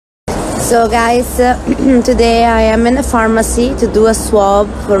So guys, today I am in a pharmacy to do a swab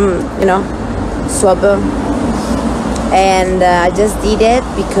swab, and I just did it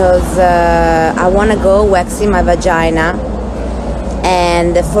because I want to go waxing my vagina.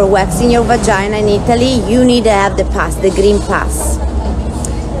 And for waxing your vagina in Italy, you need to have the pass, the green pass.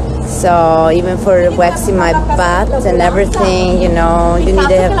 So even for waxing my butt and everything, you need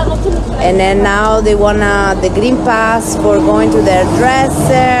to have. And then now they wanna the green pass for going to their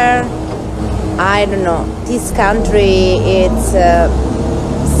dresser. I don't know. This country, it's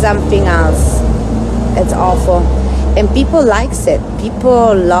something else. It's awful, and people likes it.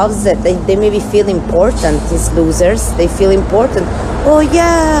 People loves it. They maybe feel important. These losers, they feel important. Oh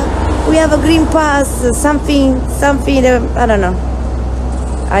yeah, we have a green pass. Something. I don't know.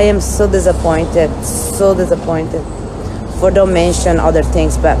 I am so disappointed. For don't mention other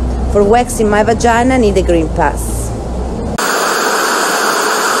things, but for waxing my vagina, I need a green pass.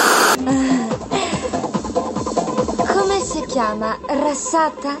 Come si chiama?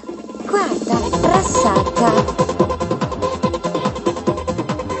 Rassata? Guarda, rassata.